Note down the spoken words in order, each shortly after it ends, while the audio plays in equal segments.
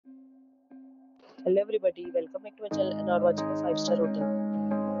Hello everybody, welcome back to my channel and are watching a 5-star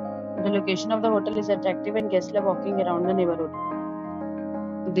hotel. The location of the hotel is attractive and guests love walking around the neighborhood.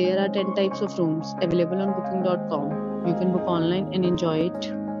 There are 10 types of rooms available on booking.com. You can book online and enjoy it.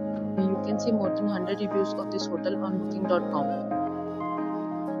 You can see more than 100 reviews of this hotel on booking.com.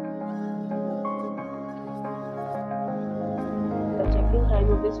 The check-in time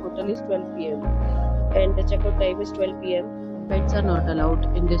of this hotel is 12 p.m. and the check-out time is 12 p.m. Pets are not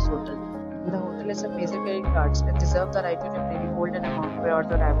allowed in this hotel. The hotel accepts major credit cards and reserves the right to temporarily hold an amount prior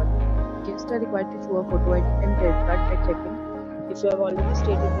to arrival. Guests are required to show a photo ID and credit card at check-in. If you have already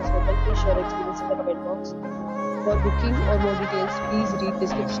stayed in this hotel, please share your experience in the comment box. For booking or more details, please read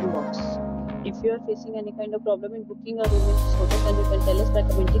description box. If you are facing any kind of problem in booking a room in this hotel, then you can tell us by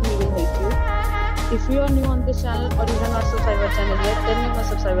commenting. We will help you. If you are new on this channel or you have not subscribed our channel yet, then you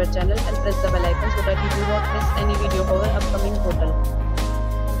must subscribe our channel and press the bell icon so that you do not miss any video of our upcoming hotel.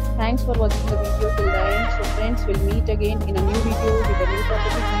 Thanks for watching the video till the end. So friends, we'll meet again in a new video with a new topic.